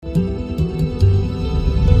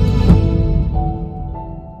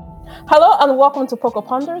and welcome to Poco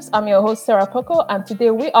Ponders. I'm your host, Sarah Poco, and today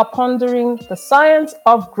we are pondering the science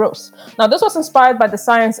of gross. Now, this was inspired by the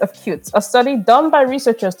science of cute, a study done by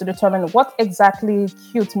researchers to determine what exactly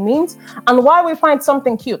cute means and why we find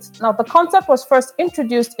something cute. Now, the concept was first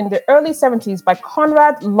introduced in the early 70s by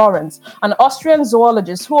Konrad Lorenz, an Austrian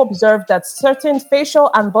zoologist who observed that certain facial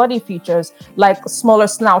and body features, like smaller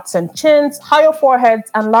snouts and chins, higher foreheads,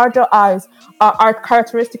 and larger eyes, are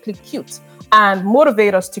characteristically cute and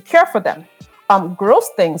motivate us to care for them. Gross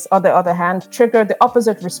things, on the other hand, trigger the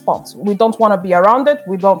opposite response. We don't want to be around it.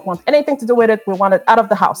 We don't want anything to do with it. We want it out of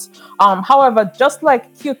the house. However, just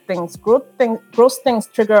like cute things, gross things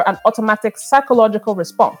trigger an automatic psychological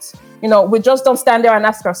response. We just don't stand there and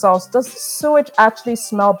ask ourselves, does sewage actually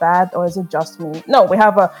smell bad or is it just me? No, we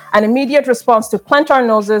have an immediate response to clench our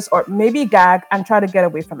noses or maybe gag and try to get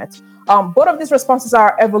away from it. Both of these responses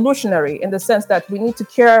are evolutionary in the sense that we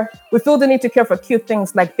feel the need to care for cute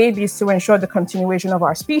things like babies to ensure the continuation of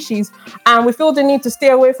our species. And we feel the need to stay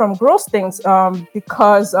away from gross things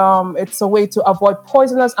because it's a way to avoid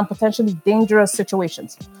poisonous and potentially dangerous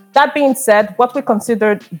situations. That being said, what we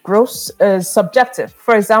considered gross is subjective.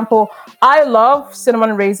 For example, I love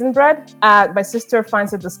cinnamon raisin bread. My sister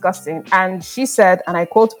finds it disgusting. And she said, and I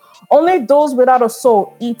quote, "Only those without a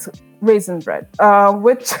soul eat raisin bread,"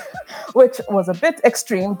 which was a bit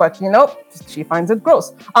extreme, but she finds it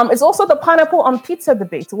gross. It's also the pineapple on pizza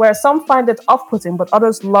debate, where some find it off-putting, but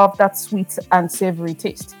others love that sweet and savory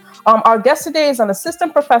taste. Our guest today is an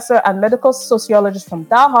assistant professor and medical sociologist from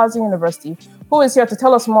Dalhousie University, who is here to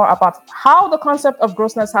tell us more about how the concept of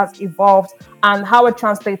grossness has evolved and how it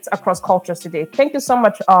translates across cultures today. Thank you so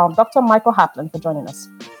much, Dr. Michael Hapland, for joining us.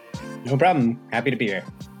 No problem. Happy to be here.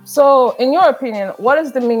 So, in your opinion, what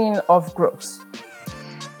is the meaning of gross?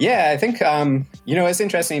 Yeah, I think, it's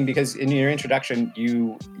interesting because in your introduction,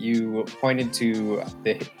 you pointed to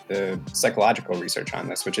the psychological research on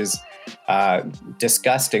this, which is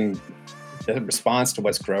disgusting. The response to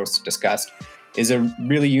what's gross, disgust, is a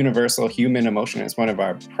really universal human emotion. It's one of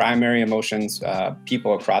our primary emotions.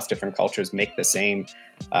 People across different cultures make the same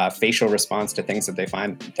facial response to things that they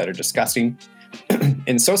find that are disgusting.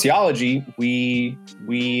 In sociology, we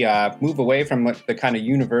move away from the kind of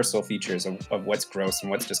universal features of what's gross and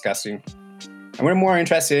what's disgusting. And we're more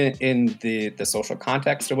interested in the social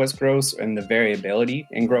context of what's gross and the variability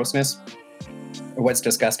in grossness or what's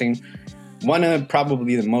disgusting. One of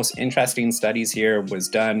probably the most interesting studies here was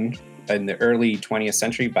done in the early 20th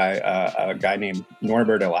century by a guy named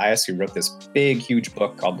Norbert Elias, who wrote this big, huge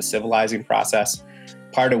book called The Civilizing Process,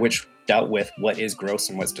 part of which dealt with what is gross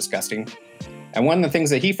and what's disgusting. And one of the things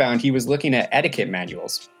that he found, he was looking at etiquette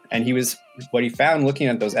manuals. And what he found looking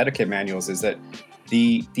at those etiquette manuals is that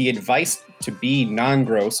the advice to be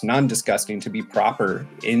non-gross, non-disgusting, to be proper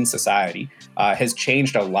in society has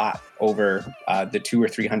changed a lot over the 200 or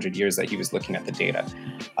 300 years that he was looking at the data.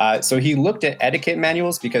 So he looked at etiquette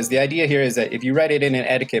manuals because the idea here is that if you write it in an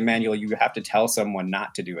etiquette manual, you have to tell someone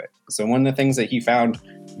not to do it. So one of the things that he found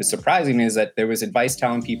was surprising is that there was advice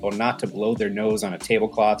telling people not to blow their nose on a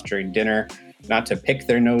tablecloth during dinner, not to pick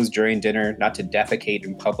their nose during dinner, not to defecate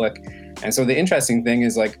in public. And so the interesting thing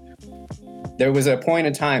is there was a point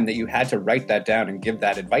in time that you had to write that down and give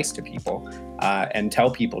that advice to people and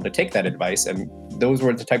tell people to take that advice. And those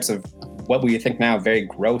were the types of what we think now very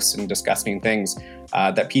gross and disgusting things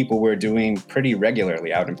that people were doing pretty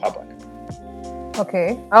regularly out in public.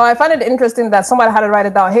 Okay. Oh, I find it interesting that somebody had to write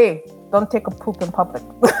it down. Hey, don't take a poop in public.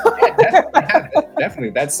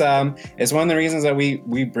 Definitely. That's it's one of the reasons that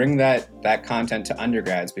we bring that content to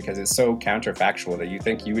undergrads, because it's so counterfactual that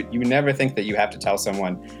you would never think that you have to tell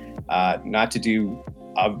someone not to do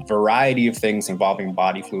a variety of things involving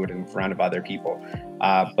body fluid in front of other people.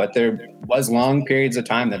 But there was long periods of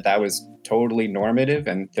time that was totally normative,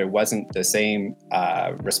 and there wasn't the same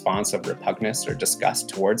response of repugnance or disgust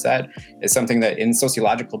towards that. It's something that in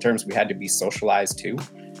sociological terms we had to be socialized to.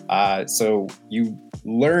 So you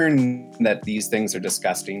learn that these things are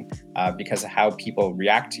disgusting because of how people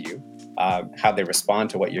react to you, how they respond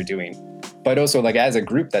to what you're doing. But also as a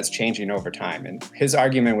group that's changing over time. And his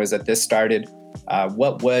argument was that this started,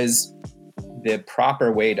 what was the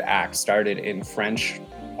proper way to act started in French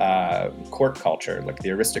court culture, like the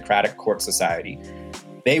aristocratic court society.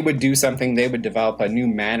 They would do something, they would develop a new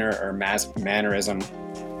manner or mannerism.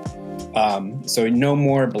 So no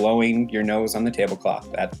more blowing your nose on the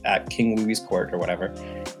tablecloth at King Louis's court or whatever.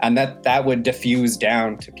 And that would diffuse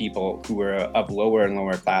down to people who were of lower and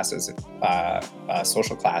lower classes,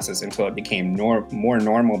 social classes, until it became more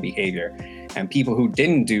normal behavior. And people who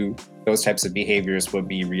didn't do those types of behaviors would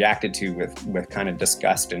be reacted to with kind of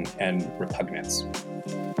disgust and repugnance.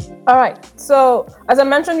 All right. So as I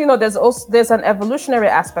mentioned, there's an evolutionary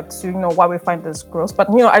aspect to why we find this gross. But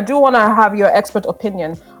I do want to have your expert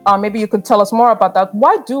opinion. Maybe you could tell us more about that.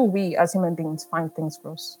 Why do we as human beings find things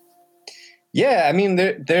gross? Yeah, I mean,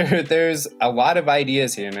 there's a lot of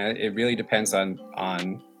ideas here, and it really depends on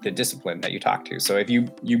the discipline that you talk to. So if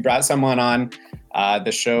you brought someone on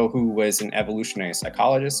the show who was an evolutionary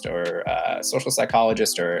psychologist or a social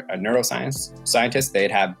psychologist or a neuroscience scientist,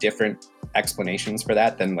 they'd have different explanations for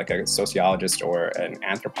that than like a sociologist or an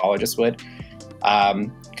anthropologist would.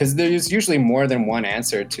 Because there's usually more than one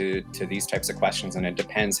answer to these types of questions, and it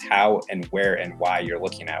depends how and where and why you're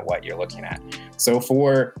looking at what you're looking at. So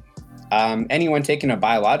for anyone taking a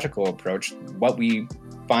biological approach, what we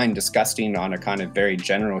find disgusting on a kind of very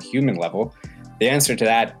general human level, the answer to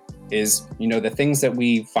that is, the things that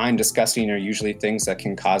we find disgusting are usually things that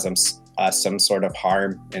can cause us some sort of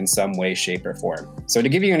harm in some way, shape, or form. So to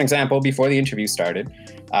give you an example, before the interview started,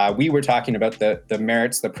 we were talking about the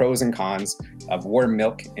merits, the pros and cons of warm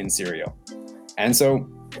milk in cereal. And so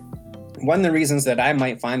one of the reasons that I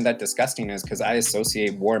might find that disgusting is because I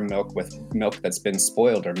associate warm milk with milk that's been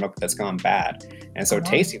spoiled or milk that's gone bad. And so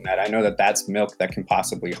tasting that, I know that that's milk that can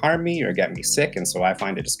possibly harm me or get me sick. And so I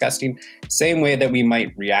find it disgusting. Same way that we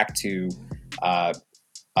might react to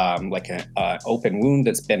like an open wound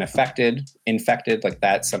that's been infected, like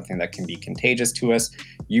that's something that can be contagious to us.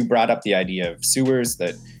 You brought up the idea of sewers,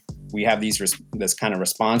 that we have this kind of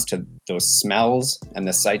response to those smells and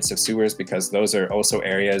the sights of sewers, because those are also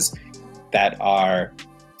areas that are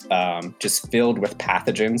just filled with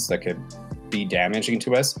pathogens that could be damaging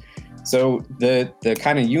to us. So the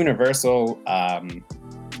kind of universal kind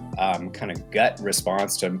of gut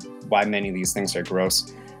response to why many of these things are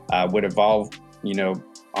gross would evolve,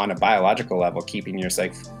 on a biological level, keeping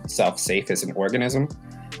yourself safe as an organism.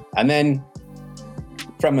 And then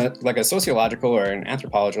from a sociological or an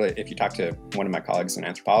anthropological, if you talk to one of my colleagues in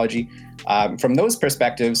anthropology, from those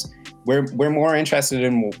perspectives, we're more interested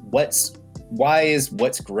in why is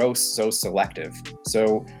what's gross so selective.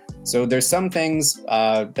 So there's some things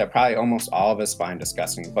that probably almost all of us find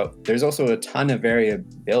disgusting, but there's also a ton of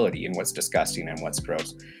variability in what's disgusting and what's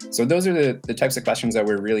gross. So those are the types of questions that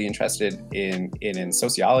we're really interested in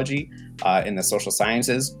sociology, in the social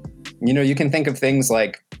sciences. You can think of things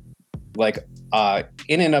like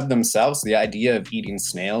in and of themselves, the idea of eating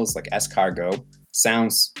snails, like escargot,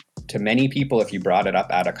 sounds to many people, if you brought it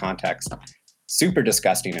up out of context, super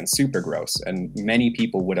disgusting and super gross, and many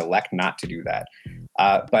people would elect not to do that.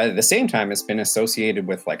 But at the same time, it's been associated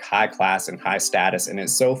with like high class and high status, and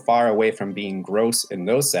it's so far away from being gross in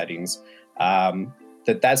those settings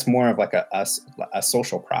that's more of like a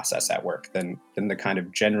social process at work than the kind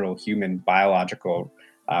of general human biological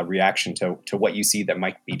reaction to what you see that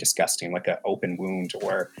might be disgusting, like an open wound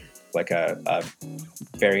or like a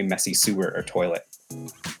very messy sewer or toilet.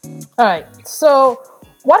 All right. So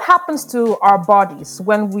what happens to our bodies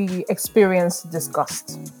when we experience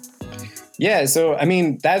disgust? Yeah, so I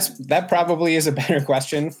mean that probably is a better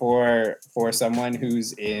question for someone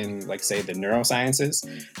who's in, like, say, the neurosciences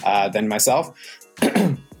than myself.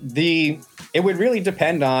 It would really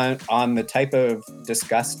depend on the type of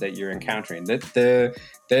disgust that you're encountering. The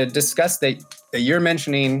disgust that you're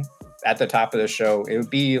mentioning at the top of the show, it would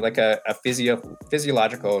be like a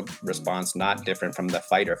physiological response, not different from the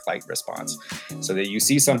fight or flight response. So that you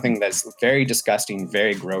see something that's very disgusting,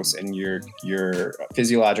 very gross, and your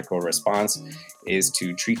physiological response is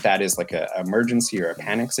to treat that as like an emergency or a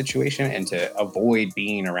panic situation, and to avoid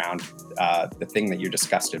being around the thing that you're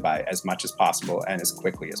disgusted by as much as possible and as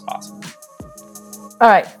quickly as possible. All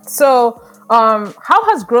right. So how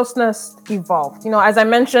has grossness evolved? As I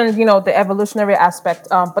mentioned, the evolutionary aspect,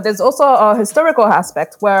 but there's also a historical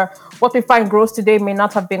aspect where what we find gross today may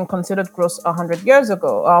not have been considered gross 100 years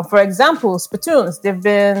ago. For example, spittoons, they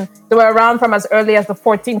were around from as early as the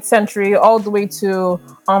 14th century all the way to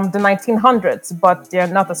the 1900s, but they're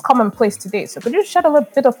not as commonplace today. So could you shed a little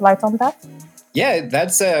bit of light on that? Yeah,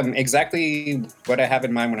 that's exactly what I have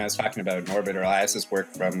in mind when I was talking about Norbert Elias's work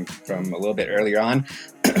from a little bit earlier on.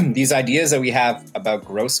 These ideas that we have about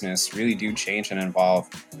grossness really do change and evolve,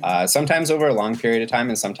 sometimes over a long period of time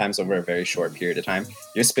and sometimes over a very short period of time.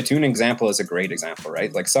 Your spittoon example is a great example,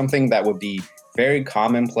 right? Like something that would be very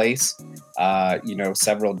commonplace,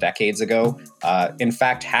 several decades ago. In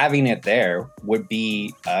fact, having it there would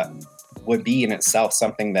be in itself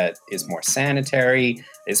something that is more sanitary,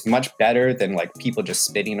 is much better than like people just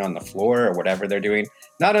spitting on the floor or whatever they're doing.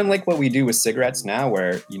 Not unlike what we do with cigarettes now,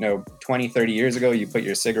 where, 20, 30 years ago, you put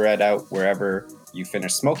your cigarette out wherever you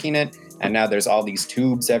finish smoking it, and now there's all these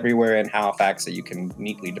tubes everywhere in Halifax that you can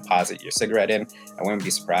neatly deposit your cigarette in. I wouldn't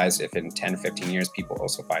be surprised if in 10, 15 years, people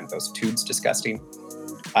also find those tubes disgusting.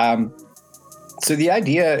 So the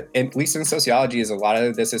idea, at least in sociology, is a lot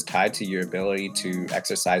of this is tied to your ability to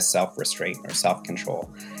exercise self-restraint or self-control.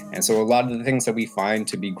 And so a lot of the things that we find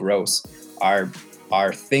to be gross are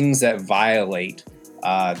things that violate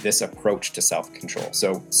this approach to self-control.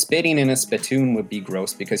 So spitting in a spittoon would be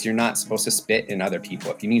gross because you're not supposed to spit in other people.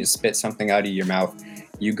 If you need to spit something out of your mouth,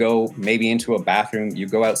 you go maybe into a bathroom, you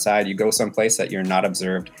go outside, you go someplace that you're not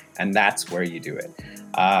observed, and that's where you do it.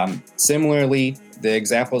 Similarly, the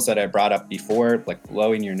examples that I brought up before, like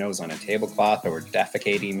blowing your nose on a tablecloth or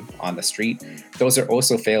defecating on the street, those are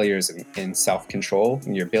also failures in self-control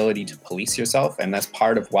and your ability to police yourself. And that's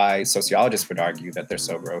part of why sociologists would argue that they're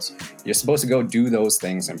so gross. You're supposed to go do those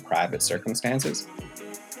things in private circumstances.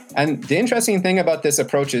 And the interesting thing about this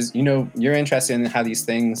approach is, you're interested in how these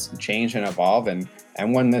things change and evolve. And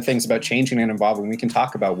one of the things about changing and evolving, we can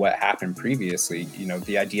talk about what happened previously.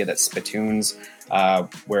 The idea that spittoons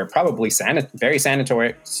were probably very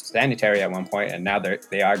sanitary at one point, and now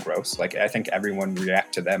they are gross. Like, I think everyone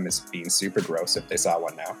react to them as being super gross if they saw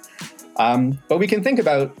one now. But we can think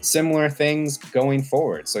about similar things going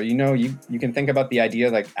forward. So, you can think about the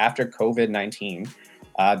idea, like after COVID-19,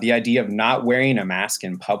 the idea of not wearing a mask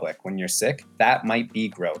in public when you're sick, that might be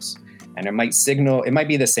gross. And it might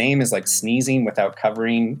be the same as like sneezing without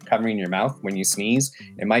covering your mouth when you sneeze.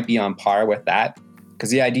 It might be on par with that, because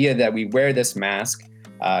the idea that we wear this mask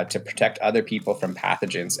to protect other people from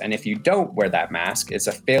pathogens. And if you don't wear that mask, it's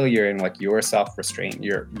a failure in like your self-restraint,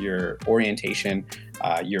 your orientation,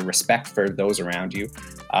 your respect for those around you.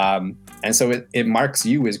 And so it marks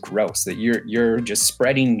you as gross, that you're just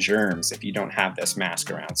spreading germs if you don't have this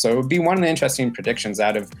mask around. So it would be one of the interesting predictions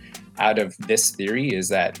out of this theory is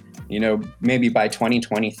that, maybe by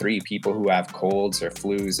 2023, people who have colds or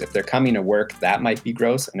flus, if they're coming to work, that might be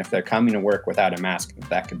gross. And if they're coming to work without a mask,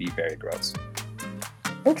 that could be very gross.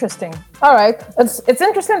 Interesting. All right. It's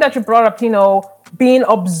interesting that you brought up, being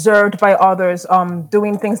observed by others,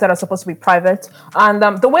 doing things that are supposed to be private. And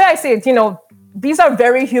the way I see it, these are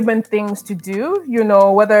very human things to do,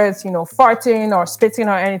 whether it's, farting or spitting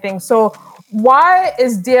or anything. So why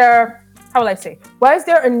is there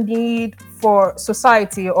a need for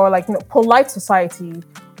society or polite society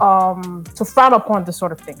to frown upon this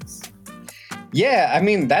sort of things? Yeah, I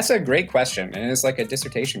mean, that's a great question. And it's like a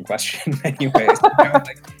dissertation question anyways.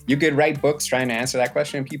 You could write books trying to answer that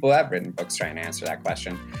question, and people have written books trying to answer that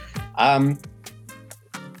question.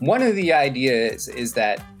 One of the ideas is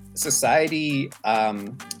that society,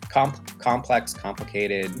 complex,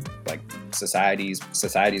 complicated, like societies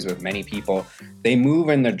with many people, they move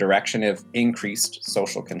in the direction of increased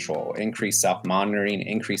social control, increased self-monitoring,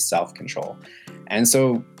 increased self-control. And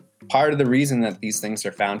so part of the reason that these things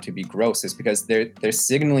are found to be gross is because they're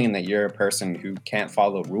signaling that you're a person who can't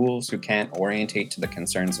follow rules, who can't orientate to the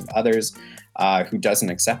concerns of others, who doesn't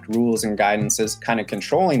accept rules and guidances, kind of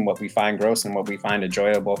controlling what we find gross and what we find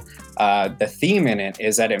enjoyable. The theme in it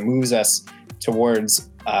is that it moves us towards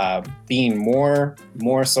being more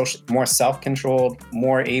social, more self-controlled,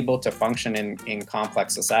 more able to function in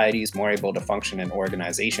complex societies, more able to function in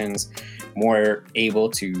organizations, more able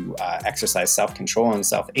to exercise self-control and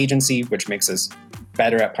self-agency, which makes us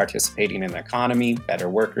better at participating in the economy, better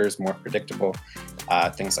workers, more predictable,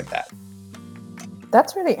 things like that.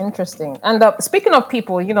 That's really interesting. And speaking of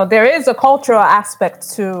people, there is a cultural aspect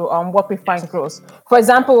to what we find gross. For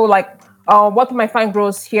example, what we might find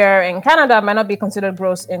gross here in Canada might not be considered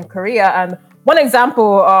gross in Korea. And one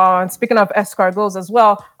example, speaking of escargots as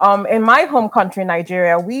well, in my home country,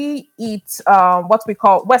 Nigeria, we eat what we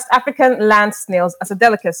call West African land snails as a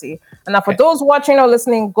delicacy. And now for those watching or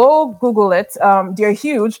listening, go Google it. They're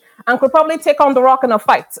huge and could probably take on The Rock in a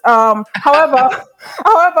fight. However,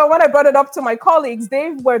 when I brought it up to my colleagues,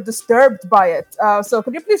 they were disturbed by it. So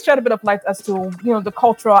could you please shed a bit of light as to, the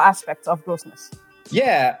cultural aspects of grossness?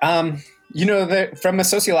 Yeah. From a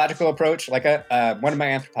sociological approach, one of my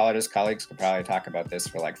anthropologist colleagues could probably talk about this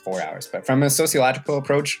for 4 hours, but from a sociological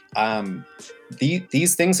approach,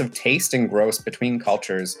 these things of taste and gross between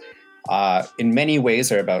cultures, in many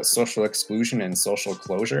ways are about social exclusion and social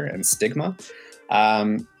closure and stigma.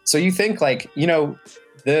 So you think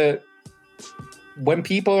when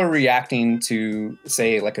people are reacting to,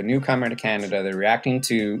 say, a newcomer to Canada, they're reacting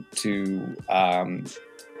to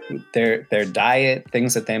their diet,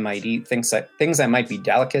 things that they might eat, things that might be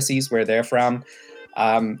delicacies where they're from.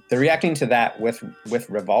 they're reacting to that with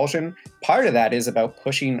revulsion. Part of that is about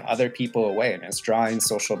pushing other people away, and it's drawing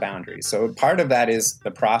social boundaries. So part of that is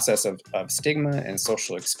the process of stigma and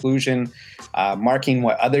social exclusion, marking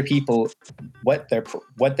what other people, what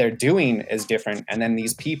they're doing is different, and then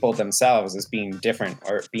these people themselves as being different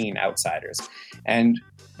or being outsiders. And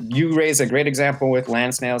you raise a great example with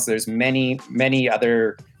land snails. There's many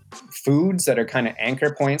other foods that are kind of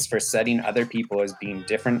anchor points for setting other people as being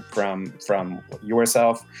different from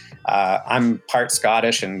yourself. I'm part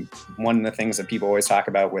Scottish, and one of the things that people always talk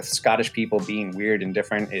about with Scottish people being weird and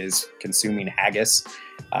different is consuming haggis,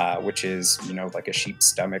 which is, like a sheep's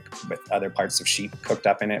stomach with other parts of sheep cooked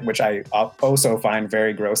up in it, which I also find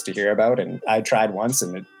very gross to hear about. And I tried once,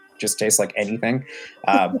 and it just tastes like anything.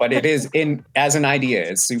 But it is, as an idea,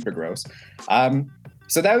 it's super gross.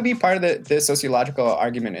 So that would be part of the sociological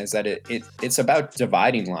argument, is that it's about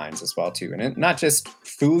dividing lines as well too. And not just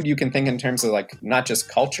food, you can think in terms of like not just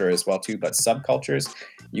culture as well too, but subcultures.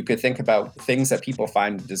 You could think about things that people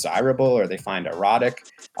find desirable or they find erotic,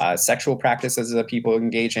 sexual practices that people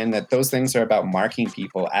engage in, that those things are about marking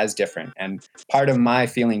people as different. And part of my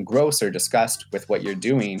feeling gross or disgust with what you're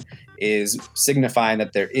doing is signifying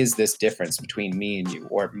that there is this difference between me and you,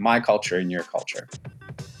 or my culture and your culture.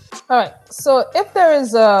 All right. So if there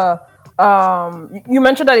is you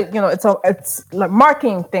mentioned that it's like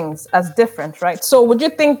marking things as different, right? So would you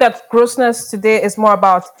think that grossness today is more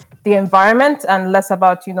about the environment and less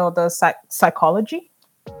about the psychology?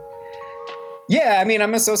 Yeah, I mean,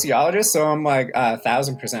 I'm a sociologist, so I'm like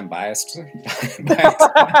 1,000% biased.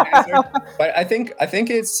 But I think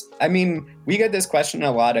it's. I mean, we get this question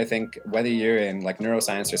a lot. I think whether you're in like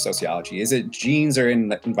neuroscience or sociology, is it genes or in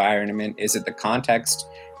the environment? Is it the context?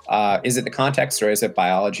 Is it the context or is it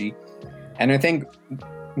biology? And I think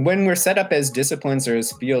when we're set up as disciplines or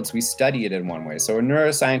as fields, we study it in one way. So a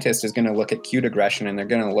neuroscientist is going to look at cute aggression, and they're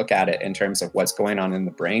going to look at it in terms of what's going on in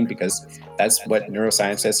the brain, because that's what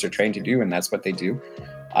neuroscientists are trained to do, and that's what they do.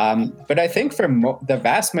 But I think for the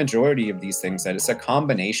vast majority of these things, that it's a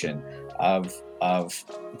combination of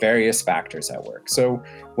various factors at work. So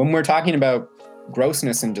when we're talking about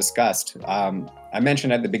grossness and disgust, I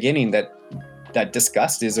mentioned at the beginning that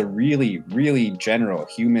disgust is a really, really general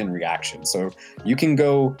human reaction. So you can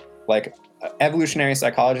go, like, evolutionary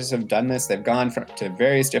psychologists have done this. They've gone to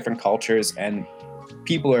various different cultures, and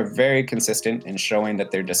people are very consistent in showing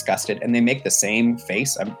that they're disgusted, and they make the same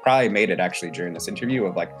face. I probably made it actually during this interview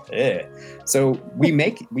of like, eh. So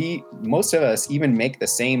most of us even make the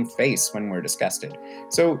same face when we're disgusted.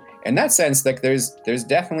 So in that sense, like there's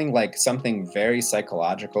definitely like something very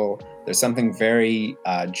psychological. There's something very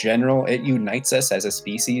general. It unites us as a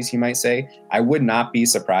species, you might say. I would not be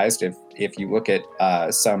surprised if you look at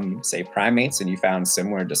some, say, primates, and you found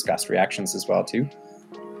similar disgust reactions as well too.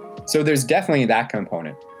 So there's definitely that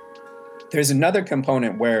component. There's another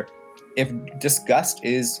component where if disgust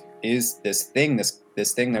is this thing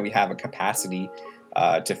that we have a capacity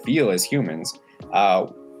to feel as humans,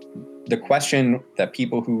 the question that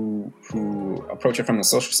people who approach it from the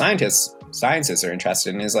social sciences are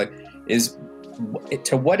interested in is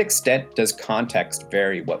to what extent does context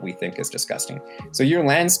vary what we think is disgusting? So your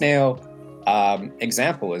land snail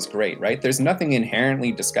example is great, right? There's nothing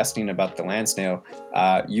inherently disgusting about the land snail.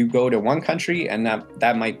 You go to one country and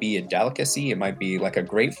that might be a delicacy. It might be like a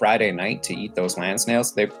great Friday night to eat those land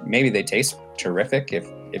snails. Maybe they taste terrific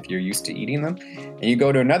if you're used to eating them. And you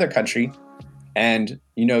go to another country and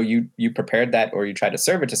you prepared that, or you try to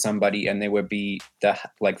serve it to somebody, and they would be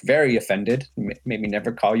very offended, maybe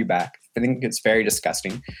never call you back. I think it's very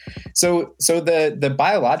disgusting. So the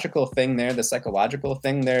biological thing there, the psychological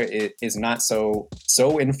thing there is not so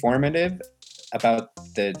informative about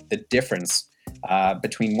the difference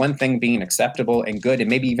between one thing being acceptable and good, and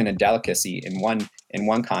maybe even a delicacy in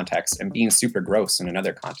one context, and being super gross in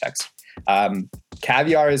another context.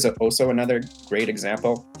 Caviar is also another great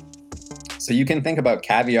example. So you can think about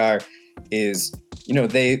caviar is,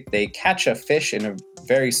 they catch a fish in a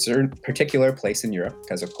very certain particular place in Europe,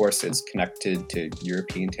 because of course it's connected to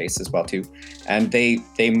European tastes as well too. And they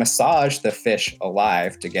massage the fish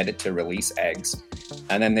alive to get it to release eggs.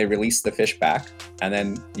 And then they release the fish back. And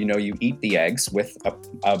then, you eat the eggs with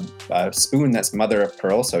a spoon that's mother of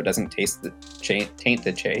pearl, so it doesn't taint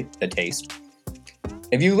the taste.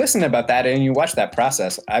 If you listen about that and you watch that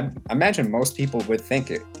process, I imagine most people would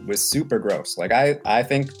think it was super gross. Like I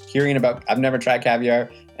think I've never tried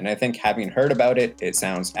caviar, and I think having heard about it, it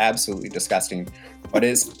sounds absolutely disgusting. But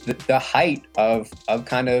it's the height of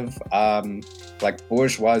kind of like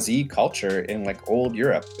bourgeoisie culture in like old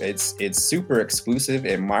Europe. It's super exclusive.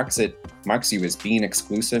 It marks you as being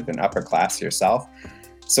exclusive and upper class yourself.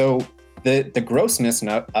 So the grossness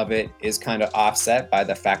of it is kind of offset by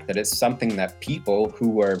the fact that it's something that people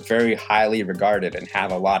who are very highly regarded and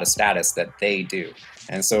have a lot of status that they do.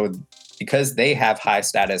 And so because they have high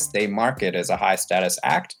status, they mark it as a high status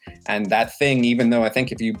act. And that thing, even though I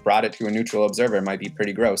think if you brought it to a neutral observer, it might be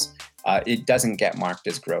pretty gross, it doesn't get marked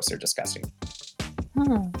as gross or disgusting.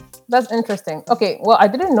 That's interesting. Okay, well, I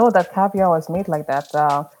didn't know that caviar was made like that.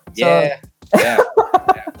 Yeah.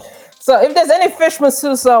 So if there's any fish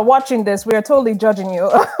masseuse watching this, we are totally judging you.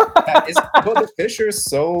 Well, the fish are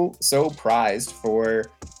so prized for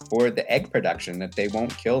the egg production that they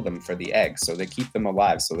won't kill them for the eggs, so they keep them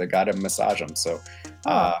alive. So they got to massage them. So,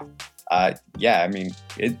 yeah, I mean,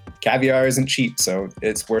 caviar isn't cheap, so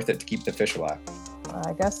it's worth it to keep the fish alive.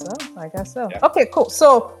 I guess so. Yeah. Okay, cool.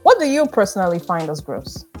 So what do you personally find as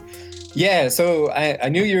gross? Yeah, so I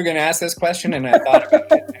knew you were going to ask this question, and I thought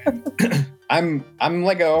about it. I'm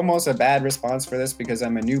like almost a bad response for this because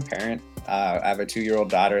I'm a new parent. I have a 2-year-old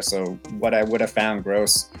daughter, so what I would have found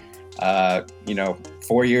gross,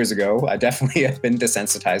 4 years ago, I definitely have been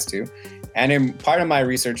desensitized to. And in part of my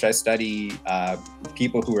research, I study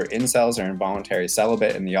people who are incels or involuntary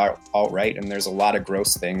celibate in the alt-right, and there's a lot of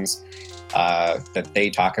gross things that they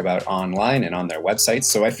talk about online and on their websites.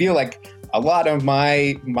 So I feel like a lot of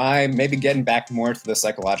my maybe getting back more to the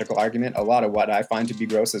psychological argument, a lot of what I find to be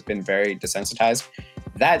gross has been very desensitized.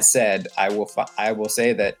 That said, I will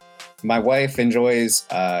say that my wife enjoys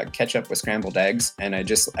ketchup with scrambled eggs, and I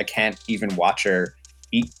can't even watch her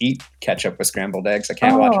eat ketchup with scrambled eggs. I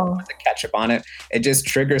can't watch her with the ketchup on it. It just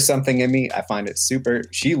triggers something in me. I find it super.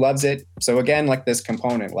 She loves it. So again, like this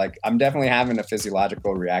component, like I'm definitely having a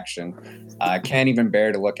physiological reaction. I can't even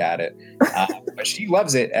bear to look at it. But she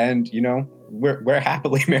loves it, and we're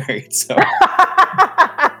happily married. So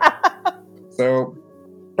so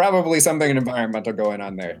probably something environmental going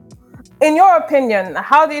on there. In your opinion,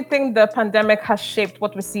 how do you think the pandemic has shaped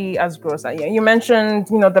what we see as gross? You mentioned,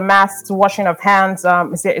 the masks, washing of hands.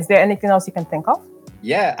 Is there anything else you can think of?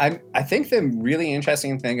 Yeah, I think the really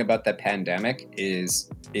interesting thing about the pandemic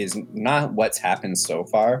is not what's happened so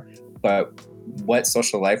far, but what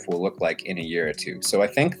social life will look like in a year or two. So I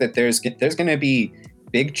think that there's going to be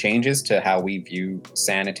big changes to how we view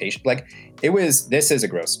sanitation. Like this is a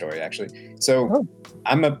gross story actually. So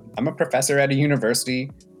I'm a professor at a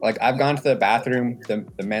university. Like I've gone to the bathroom, the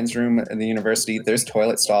men's room in the university, there's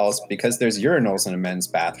toilet stalls because there's urinals in a men's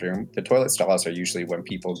bathroom. The toilet stalls are usually when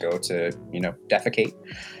people go to, defecate.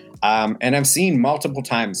 And I've seen multiple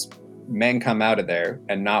times men come out of there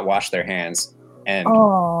and not wash their hands and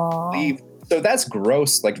leave. So that's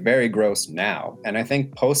gross, like very gross now. And I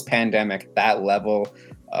think post-pandemic, that level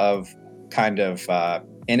of kind of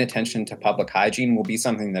inattention to public hygiene will be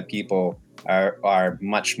something that people are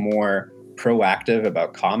much more proactive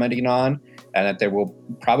about commenting on, and that there will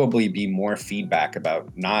probably be more feedback about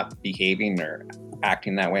not behaving or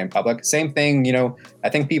acting that way in public. Same thing, I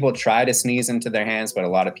think people try to sneeze into their hands, but a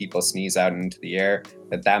lot of people sneeze out into the air.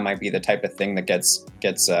 That might be the type of thing that gets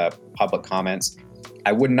public comments.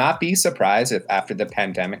 I would not be surprised if after the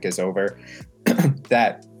pandemic is over,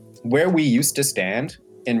 that where we used to stand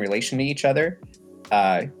in relation to each other,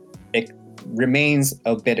 it remains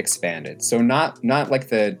a bit expanded. So not like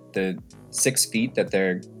the 6 feet that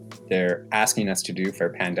they're asking us to do for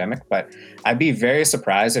a pandemic, but I'd be very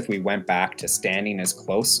surprised if we went back to standing as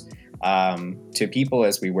close to people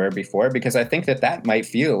as we were before, because I think that might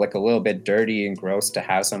feel like a little bit dirty and gross to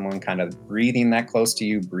have someone kind of breathing that close to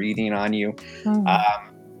you, breathing on you.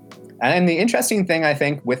 And the interesting thing I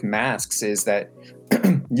think with masks is that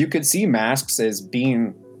you could see masks as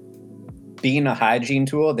being a hygiene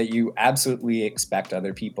tool that you absolutely expect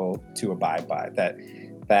other people to abide by.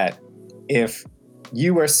 That if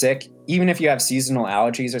you are sick, even if you have seasonal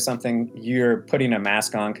allergies or something, you're putting a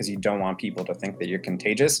mask on because you don't want people to think that you're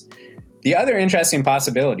contagious. The other interesting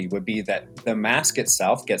possibility would be that the mask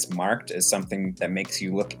itself gets marked as something that makes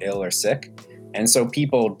you look ill or sick. And so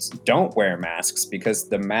people don't wear masks because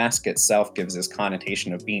the mask itself gives this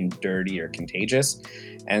connotation of being dirty or contagious.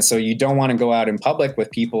 And so you don't want to go out in public with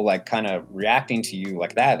people like kind of reacting to you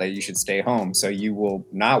like that you should stay home. So you will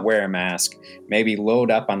not wear a mask, maybe load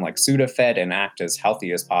up on like Sudafed and act as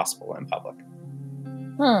healthy as possible in public.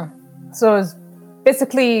 So it's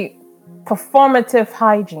basically performative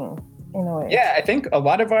hygiene in a way. Yeah, I think a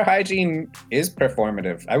lot of our hygiene is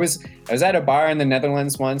performative. I was at a bar in the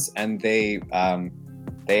Netherlands once, and they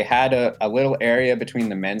had a little area between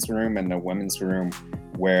the men's room and the women's room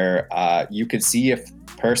where you could see if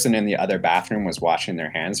person in the other bathroom was washing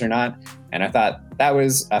their hands or not. And I thought that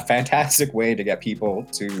was a fantastic way to get people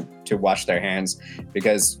to wash their hands,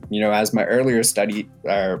 because, as my earlier study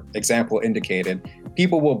or example indicated,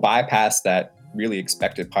 people will bypass that really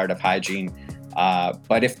expected part of hygiene.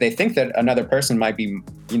 But if they think that another person might be,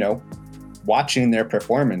 watching their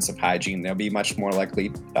performance of hygiene, they'll be much more likely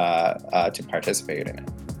to participate in it.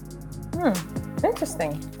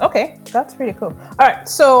 Interesting. Okay, that's pretty cool. All right,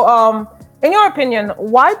 so in your opinion,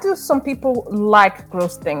 why do some people like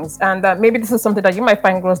gross things? And maybe this is something that you might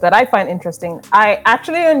find gross that I find interesting. I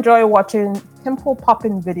actually enjoy watching pimple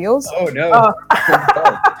popping videos. Oh no!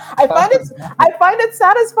 I find it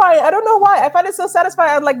satisfying. I don't know why. I find it so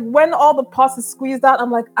satisfying. Like when all the pus is squeezed out,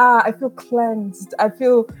 I'm like, I feel cleansed. I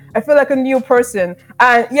feel like a new person.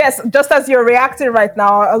 And yes, just as you're reacting right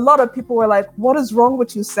now, a lot of people were like, "What is wrong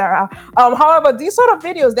with you, Sarah?" However, these sort of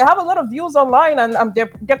videos, they have a lot of views online, and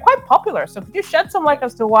they're quite popular. So could you shed some light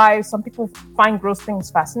as to why some people find gross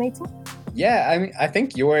things fascinating? Yeah, I mean, I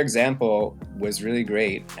think your example was really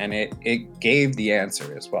great, and it gave the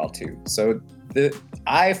answer as well too. So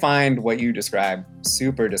I find what you described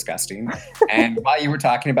super disgusting, and while you were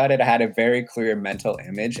talking about it, I had a very clear mental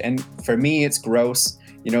image, and for me, it's gross.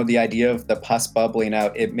 The idea of the pus bubbling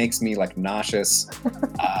out, it makes me like nauseous.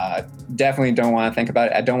 Definitely don't want to think about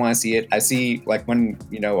it. I don't want to see it. I see like when,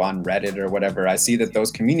 on Reddit or whatever, I see that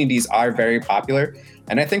those communities are very popular.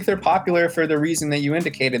 And I think they're popular for the reason that you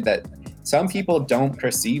indicated, that some people don't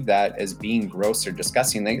perceive that as being gross or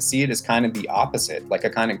disgusting. They see it as kind of the opposite, like a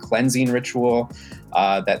kind of cleansing ritual,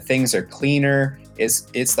 that things are cleaner.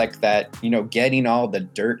 It's like that, getting all the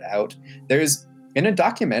dirt out. There's in a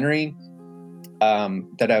documentary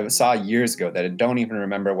that I saw years ago that I don't even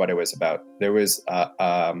remember what it was about. There was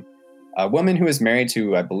a woman who was married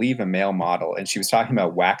to, I believe, a male model, and she was talking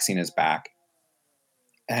about waxing his back,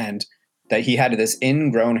 and that he had this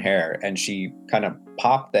ingrown hair, and she kind of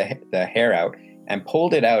popped the hair out and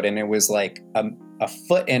pulled it out, and it was like a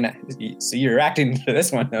foot in. So you're reacting to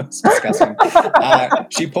this one. That was disgusting.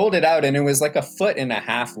 She pulled it out, and it was like a foot and a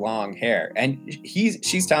half long hair. And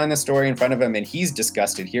she's telling the story in front of him, and he's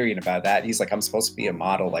disgusted hearing about that. He's like, I'm supposed to be a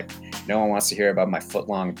model. Like, no one wants to hear about my foot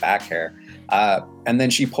long back hair. And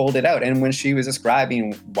then she pulled it out. And when she was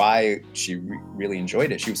describing why she really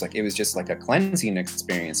enjoyed it, she was like, it was just like a cleansing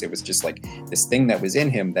experience. It was just like this thing that was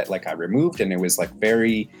in him that like I removed, and it was like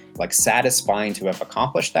very like satisfying to have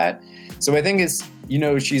accomplished that. So I think it's,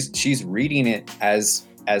 she's reading it as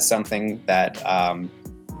something that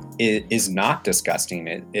is not disgusting.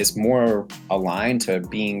 It is more aligned to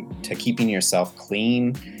keeping yourself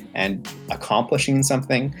clean and accomplishing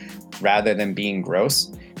something rather than being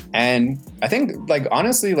gross. And I think, like,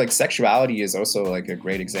 honestly, like sexuality is also like a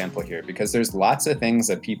great example here, because there's lots of things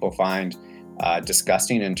that people find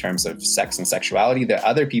disgusting in terms of sex and sexuality that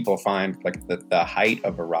other people find like the height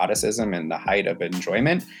of eroticism and the height of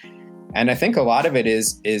enjoyment. And I think a lot of it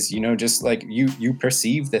is just like you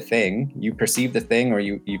perceive the thing, or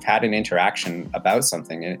you've had an interaction about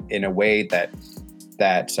something in a way that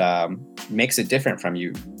makes it different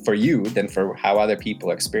for you than for how other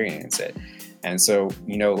people experience it. And so,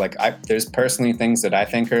 there's personally things that I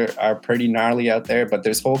think are pretty gnarly out there, but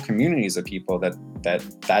there's whole communities of people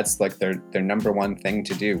that's like their number one thing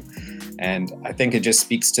to do. And I think it just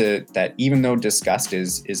speaks to that, even though disgust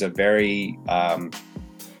is a very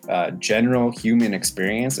general human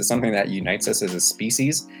experience, it's something that unites us as a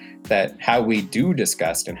species, that how we do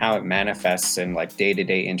disgust and how it manifests in like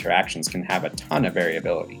day-to-day interactions can have a ton of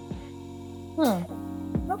variability.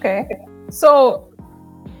 Okay. So,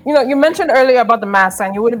 you mentioned earlier about the masks,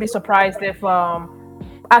 and you wouldn't be surprised if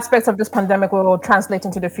aspects of this pandemic will translate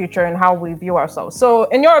into the future and how we view ourselves. So,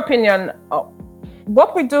 in your opinion,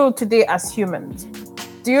 what we do today as humans,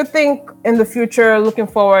 do you think in the future, looking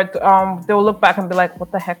forward, they'll look back and be like,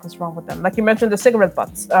 what the heck is wrong with them? Like you mentioned the cigarette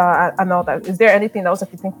butts and all that. Is there anything else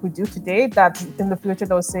that you think we do today that in the future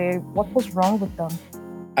they'll say, what was wrong with them?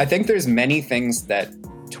 I think there's many things that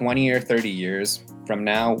 20 or 30 years from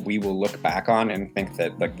now, we will look back on and think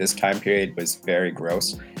that like this time period was very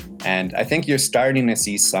gross. And I think you're starting to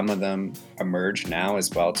see some of them emerge now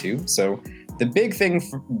as well too. So the big thing,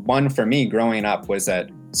 one for me growing up, was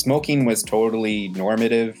that smoking was totally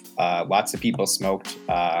normative. Lots of people smoked.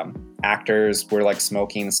 Actors were like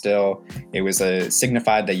smoking still. It was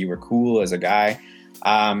signified that you were cool as a guy.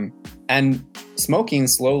 And smoking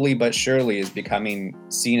slowly but surely is becoming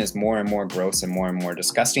seen as more and more gross and more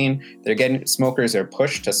disgusting. Smokers are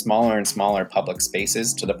pushed to smaller and smaller public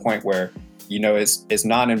spaces to the point where, it's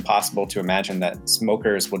not impossible to imagine that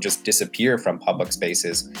smokers will just disappear from public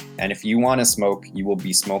spaces. And if you want to smoke, you will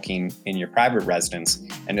be smoking in your private residence,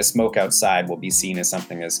 and to smoke outside will be seen as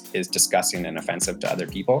something as disgusting and offensive to other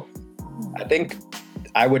people. I think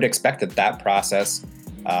I would expect that process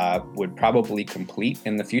would probably complete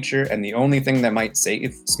in the future. And the only thing that might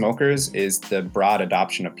save smokers is the broad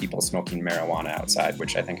adoption of people smoking marijuana outside,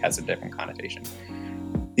 which I think has a different connotation.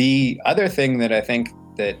 The other thing that I think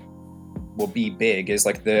that will be big is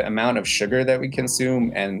like the amount of sugar that we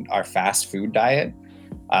consume and our fast food diet.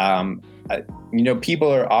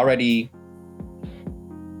 People are already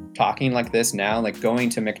talking like this now, like going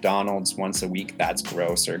to McDonald's once a week, that's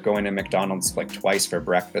gross, or going to McDonald's like twice for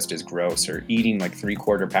breakfast is gross, or eating like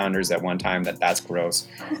 3/4 pounders at one time, that's gross.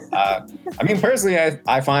 Personally,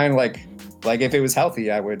 I find like if it was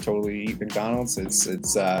healthy, I would totally eat McDonald's.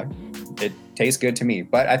 It tastes good to me.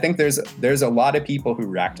 But I think there's a lot of people who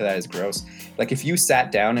react to that as gross. Like if you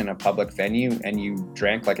sat down in a public venue and you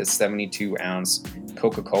drank like a 72-ounce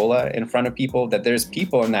Coca-Cola in front of people, that there's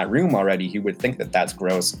people in that room already who would think that that's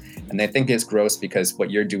gross. And they think it's gross because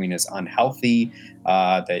what you're doing is unhealthy,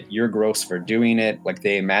 that you're gross for doing it. Like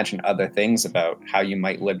they imagine other things about how you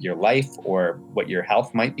might live your life or what your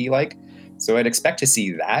health might be like. So I'd expect to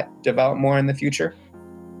see that develop more in the future.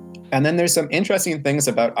 And then there's some interesting things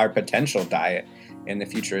about our potential diet in the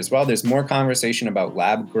future as well. There's more conversation about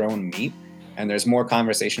lab-grown meat, and there's more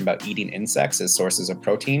conversation about eating insects as sources of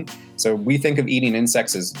protein. So we think of eating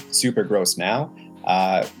insects as super gross now.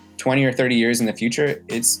 20 or 30 years in the future,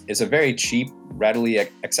 it's a very cheap, readily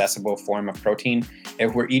accessible form of protein.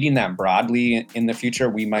 If we're eating that broadly in the future,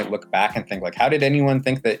 we might look back and think like, how did anyone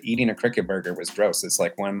think that eating a cricket burger was gross? It's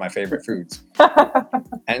like one of my favorite foods.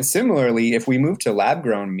 And similarly, if we move to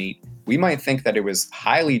lab-grown meat, we might think that it was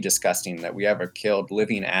highly disgusting that we ever killed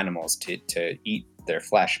living animals to eat their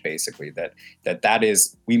flesh, basically. That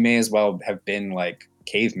is, we may as well have been like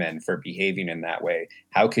cavemen for behaving in that way.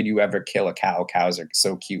 How could you ever kill a cow? Cows are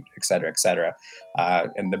so cute, et cetera, et cetera.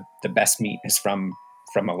 And the best meat is from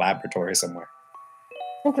a laboratory somewhere.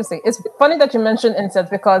 Interesting. It's funny that you mentioned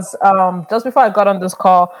insects because just before I got on this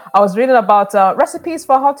call, I was reading about recipes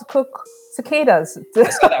for how to cook cicadas. I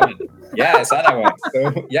saw that one. Yeah, I saw that one.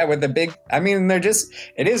 So yeah, with the big,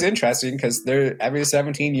 it is interesting because they're every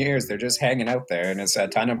 17 years, they're just hanging out there, and it's a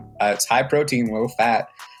ton of, it's high protein, low fat.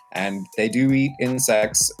 And they do eat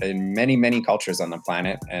insects in many, many cultures on the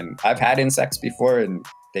planet. And I've had insects before and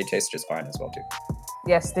they taste just fine as well, too.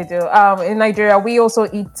 Yes, they do. In Nigeria, we also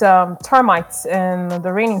eat termites in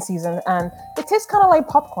the raining season. And it tastes kind of like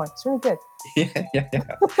popcorn. It's really good. Yeah.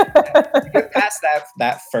 You get past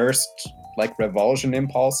that first like revulsion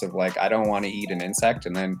impulse of like, I don't want to eat an insect.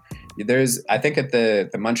 And then I think at the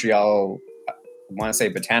Montreal, I want to say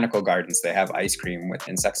Botanical Gardens, they have ice cream with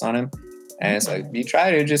insects on them. And it's like, you try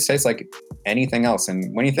it, it just tastes like anything else.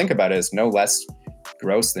 And when you think about it, it's no less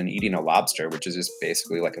gross than eating a lobster, which is just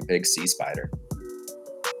basically like a big sea spider.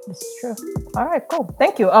 This is true. All right, cool.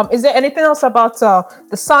 Thank you. Is there anything else about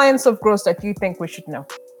the science of growth that you think we should know?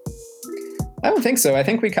 I don't think so. I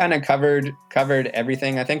think we kind of covered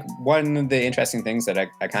everything. I think one of the interesting things that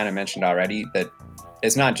I kind of mentioned already, that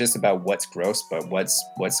it's not just about what's gross, but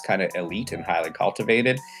what's kind of elite and highly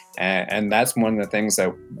cultivated. And that's one of the things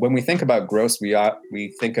that when we think about gross,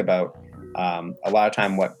 we think about a lot of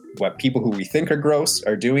time what people who we think are gross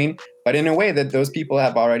are doing, but in a way that those people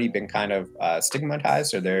have already been kind of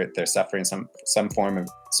stigmatized, or they're suffering some form of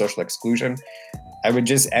social exclusion. I would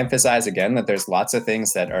just emphasize again that there's lots of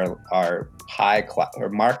things that are high class or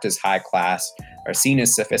marked as high class or seen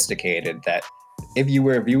as sophisticated that if you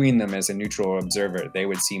were viewing them as a neutral observer, they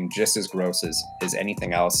would seem just as gross as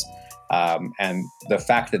anything else. And the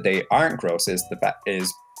fact that they aren't gross is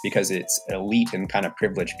because it's elite and kind of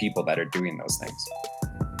privileged people that are doing those things.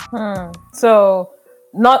 So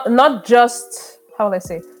not just, how will I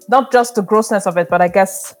say, not just the grossness of it, but I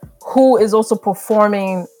guess who is also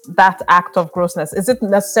performing that act of grossness? Is it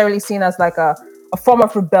necessarily seen as like a form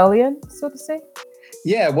of rebellion, so to say?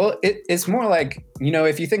 Yeah, well, it's more like,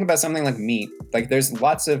 if you think about something like meat, like there's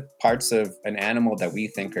lots of parts of an animal that we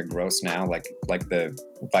think are gross now, like the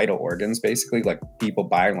vital organs, basically, like people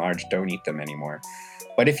by and large don't eat them anymore.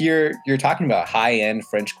 But if you're talking about high-end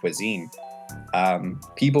French cuisine,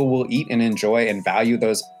 people will eat and enjoy and value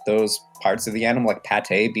those parts of the animal, like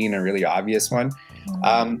pate being a really obvious one.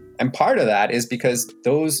 And part of that is because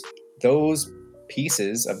those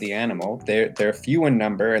pieces of the animal, they're few in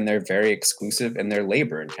number and they're very exclusive and they're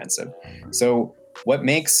labor intensive. So what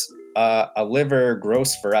makes a liver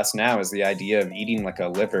gross for us now is the idea of eating like a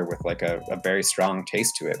liver with like a very strong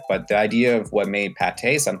taste to it. But the idea of what made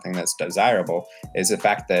pate something that's desirable is the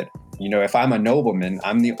fact that, if I'm a nobleman,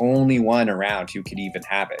 I'm the only one around who could even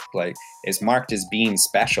have it. Like, it's marked as being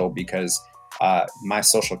special because my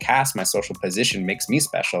social caste, my social position makes me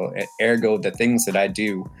special. Ergo, the things that I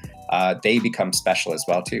do, they become special as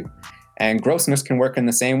well too. And grossness can work in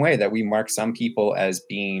the same way, that we mark some people as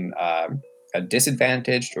being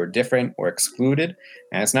disadvantaged or different or excluded.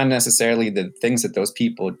 And it's not necessarily the things that those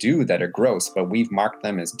people do that are gross, but we've marked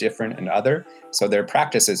them as different and other. So their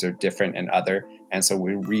practices are different and other. And so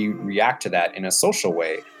we react to that in a social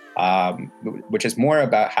way, which is more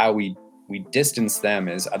about how we distance them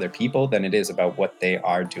as other people than it is about what they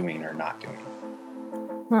are doing or not doing.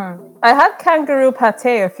 I had kangaroo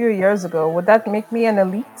pate a few years ago. Would that make me an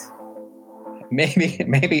elite?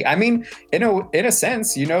 Maybe. I mean, in a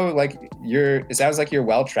sense, like it sounds like you're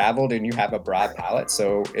well traveled and you have a broad palate.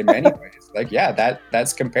 So in many ways, like, yeah,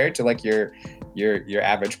 that's compared to like your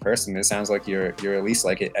average person. It sounds like you're at least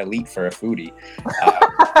like an elite for a foodie.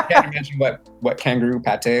 I can't imagine what kangaroo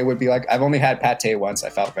pate would be like. I've only had pate once. I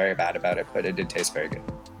felt very bad about it, but it did taste very good.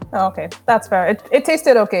 Okay, that's fair. It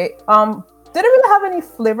tasted okay. Didn't really have any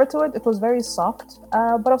flavor to it. It was very soft.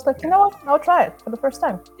 But I was like, you know what? I'll try it for the first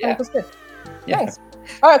time. Yeah. It was good. Yeah. Nice.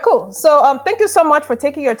 All right, cool. So thank you so much for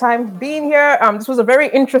taking your time being here. This was a very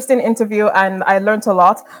interesting interview and I learned a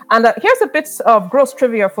lot. And here's a bit of gross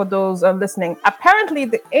trivia for those listening. Apparently,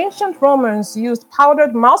 the ancient Romans used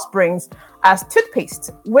powdered mouse brains as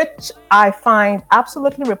toothpaste, which I find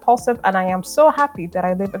absolutely repulsive. And I am so happy that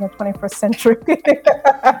I live in the 21st century.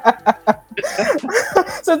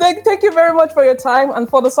 So thank you very much for your time. And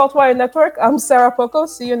for the Saltwire Network, I'm Sarah Poco.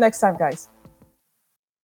 See you next time, guys.